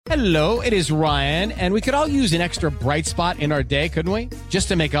Hello, it is Ryan, and we could all use an extra bright spot in our day, couldn't we? Just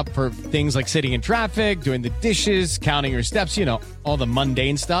to make up for things like sitting in traffic, doing the dishes, counting your steps, you know, all the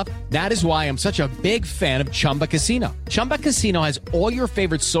mundane stuff. That is why I'm such a big fan of Chumba Casino. Chumba Casino has all your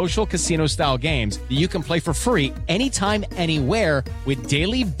favorite social casino-style games that you can play for free anytime, anywhere with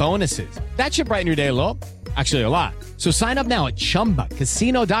daily bonuses. That should brighten your day a little. Actually, a lot. So sign up now at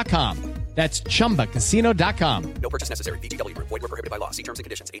ChumbaCasino.com. That's ChumbaCasino.com. No purchase necessary. VGW Group. Void where prohibited by law. See terms and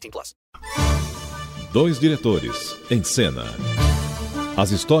conditions. 18+. Dois diretores em cena.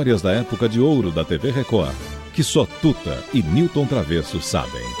 As histórias da época de ouro da TV Record, que só Tuta e Newton Travesso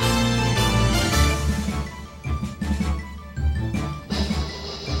sabem.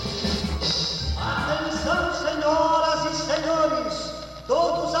 Atenção, senhoras e senhores,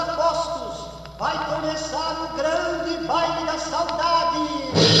 todos apostos, vai começar o grande baile da saudade.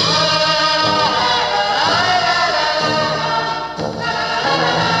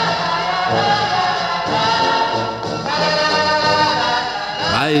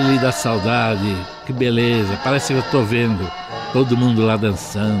 Baile da saudade, que beleza, parece que eu tô vendo todo mundo lá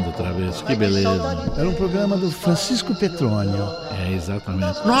dançando outra vez, que beleza. Era um programa do Francisco Petrônio. É,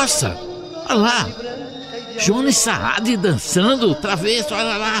 exatamente. Nossa, olha lá, Johnny Saad dançando, travesso,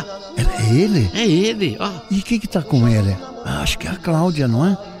 olha lá. É ele? É ele, ó. E quem que tá com ele? Ah, acho que é a Cláudia, não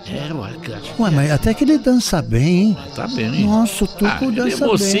é? É, ué, mas até que ele dança bem, hein? Tá bem, hein? Nossa, o Tuco dança ele é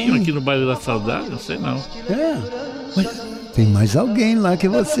mocinho bem. aqui no Baile da Saudade, não sei não. É, mas tem mais alguém lá que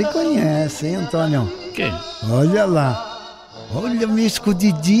você conhece, hein, Antônio? Quem? Olha lá. Olha, meu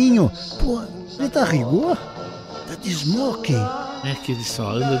escondidinho. Pô, ele tá a rigor? Tá de smoking. É que ele só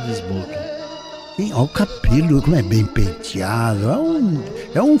anda de smoking. Olha o cabelo, como é bem penteado.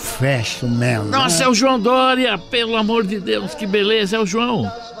 É um fashion mesmo. Nossa, né? é o João Dória, pelo amor de Deus, que beleza, é o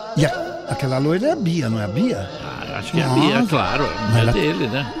João. E aquela loira é a Bia, não é a Bia? Ah, acho que é a Bia, claro, a mulher dele,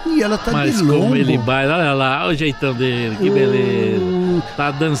 né? E ela tá Mas de longo. como ele baila, olha lá, olha o jeitão dele, que beleza.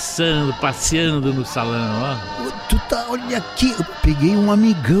 Tá dançando, passeando no salão, ó. Tu tá, olha aqui, eu peguei um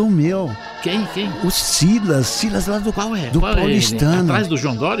amigão meu. Quem? O Silas lá do, Qual é? do Qual Paulistano. É atrás do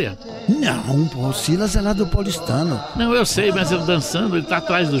João Dória? Não, o Silas é lá do Paulistano. Não, eu sei, mas ele dançando, ele tá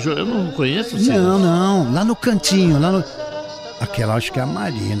atrás do João. Eu não conheço o Silas. Não, lá no cantinho, lá no... Aquela acho que é a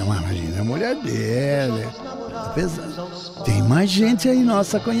Marina, não é a Marina, é a mulher dele. Apesar... Tem mais gente aí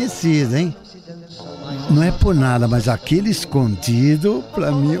nossa conhecida, hein? Não é por nada, mas aquele escondido,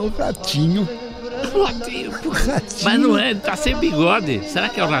 pra mim, é o Ratinho. O Ratinho? O Ratinho. Mas não é, ele tá sem bigode. Será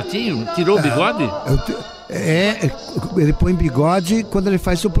que é o Ratinho? Tirou o bigode? Ele põe bigode quando ele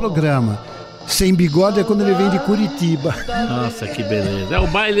faz o programa. Sem bigode é quando ele vem de Curitiba. Nossa, que beleza. É o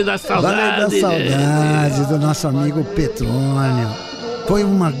Baile da Saudade. Baile da Saudade do nosso amigo Petrônio. Foi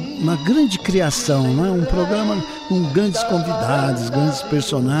uma grande criação, não é? Um programa com grandes convidados, grandes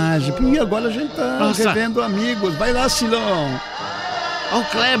personagens. E agora a gente tá revendo amigos. Vai lá, Silão.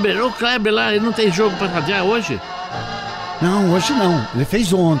 Olha o Kleber lá, ele não tem jogo pra radiar hoje? Não, hoje não. Ele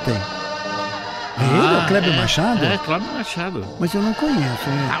fez ontem. Ele, o Kleber Machado? É, Kleber Machado. Mas eu não conheço.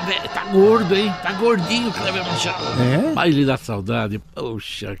 Tá gordo, hein? Tá gordinho o Kleber Machado. É? Baile da Saudade.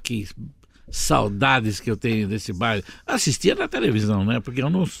 Poxa, que saudades que eu tenho desse baile. Assistia na televisão, né? Porque eu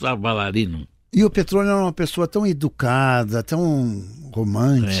não sou bailarino. E o Petrônio era uma pessoa tão educada, tão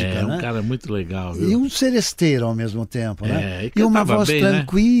romântica, né? Um cara muito legal, viu? E um seresteiro ao mesmo tempo, né? E uma voz bem,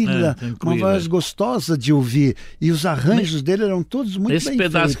 tranquila, né? uma voz gostosa de ouvir. E os arranjos dele eram todos muito bem feitos. Esse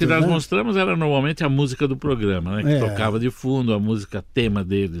pedaço que nós né? mostramos era normalmente a música do programa, né? Que tocava de fundo, a música tema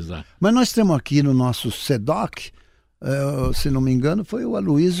deles lá. Mas nós temos aqui no nosso SEDOC, se não me engano, foi o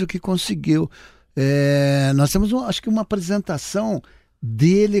Aloysio que conseguiu. Nós temos, acho que uma apresentação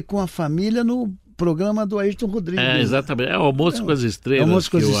dele com a família no programa do Ayrton Rodrigues. Exatamente. É o Almoço com as Estrelas, Almoço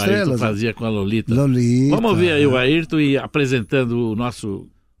com as que Estrelas, o Ayrton fazia com a Lolita. Lolita. Vamos ver aí o Ayrton e apresentando o nosso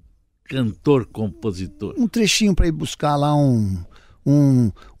cantor-compositor. Um trechinho para ir buscar lá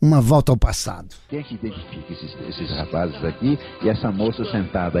uma volta ao passado. Quem é que identifica esses rapazes aqui e essa moça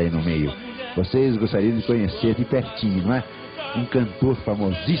sentada aí no meio? Vocês gostariam de conhecer de pertinho, não é? Um cantor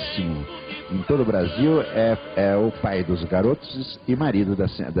famosíssimo em todo o Brasil, é o pai dos garotos e marido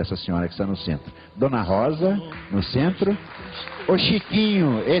dessa senhora que está no centro. Dona Rosa, no centro. O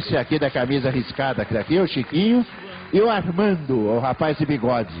Chiquinho, esse aqui da camisa riscada, que daqui é o Chiquinho. E o Armando, o rapaz de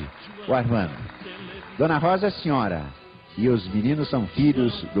bigode, o Armando. Dona Rosa é a senhora. E os meninos são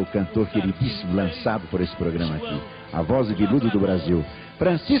filhos do cantor queridíssimo, lançado por esse programa aqui. A voz de veludo do Brasil.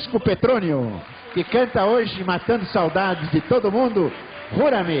 Francisco Petrônio, que canta hoje, matando saudades de todo mundo.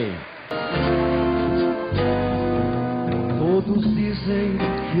 Jura-me. Todos dizem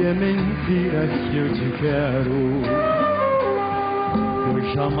que é mentira que eu te quero. Eu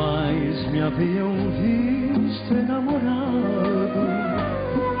pois jamais me haviam visto enamorado.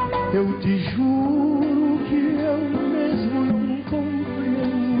 Eu te juro que eu mesmo não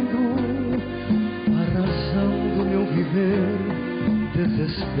compreendo a razão do meu viver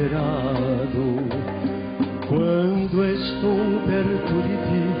desesperado. Quando estou perto de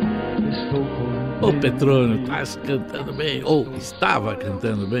ti, estou contente. Ô Petrônio, estás cantando bem, ou estava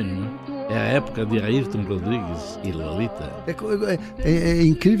cantando bem, né? É a época de Ayrton Rodrigues e Lolita. É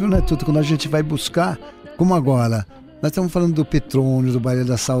incrível, né, Tuto? Quando a gente vai buscar, como agora, nós estamos falando do Petrônio, do Baile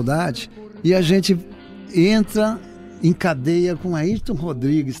da Saudade, e a gente entra em cadeia com Ayrton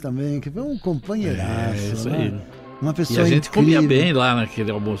Rodrigues também, que foi um companheiraço. É isso né? aí. Uma pessoa E a gente incrível. comia bem lá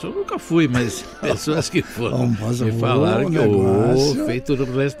naquele almoço. Eu nunca fui, mas pessoas que foram Almoço, me falaram que negócio. feito no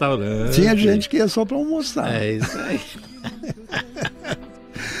restaurante. Tinha gente que ia só para almoçar. É isso aí.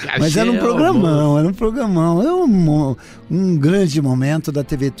 Mas era um Cachê, programão, almoço. era um programão. É um grande momento da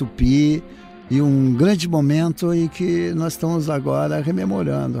TV Tupi e um grande momento em que nós estamos agora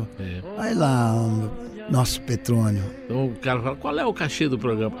rememorando. É. Aí lá, nosso Petrônio. Então o cara fala, qual é o cachê do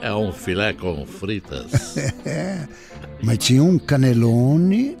programa? É um filé com fritas. Mas tinha um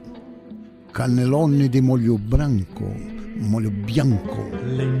canelone de molho branco, molho bianco.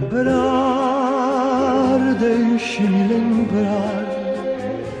 Lembrar, deixe-me lembrar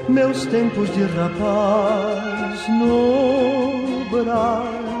meus tempos de rapaz no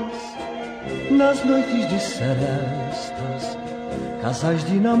Brás, nas noites de serestas, casais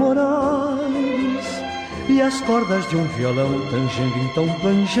de namorados e as cordas de um violão tangendo em tom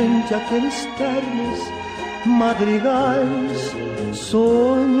plangente aqueles ternos madrigais.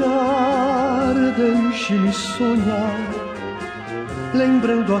 Sonhar, deixe-me sonhar,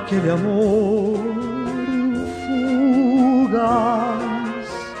 lembrando aquele amor fugaz.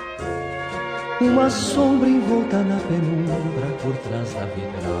 Uma sombra envolta na penumbra por trás da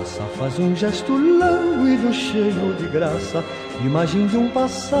vidraça faz um gesto lânguido cheio de graça, imagem de um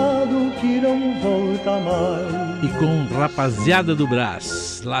passado que não volta mais. E com Rapaziada do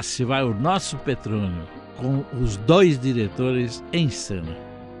Brás, lá se vai o nosso Petrônio, com os dois diretores em cena,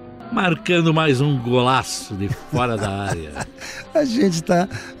 marcando mais um golaço de fora da área. A gente está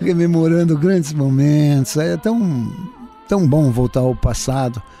rememorando grandes momentos. É tão bom voltar ao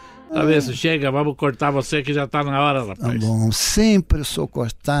passado. Travesso, chega, vamos cortar você que já tá na hora, rapaz. Tá bom, sempre sou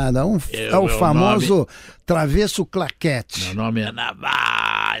cortada. É o meu famoso Travesso Claquete. Meu nome é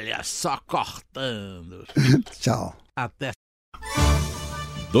Navalha, só cortando. Tchau. Até.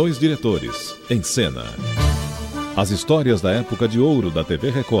 Dois diretores em cena. As histórias da época de ouro da TV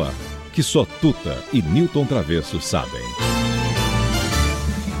Record, que só Tuta e Nilton Travesso sabem.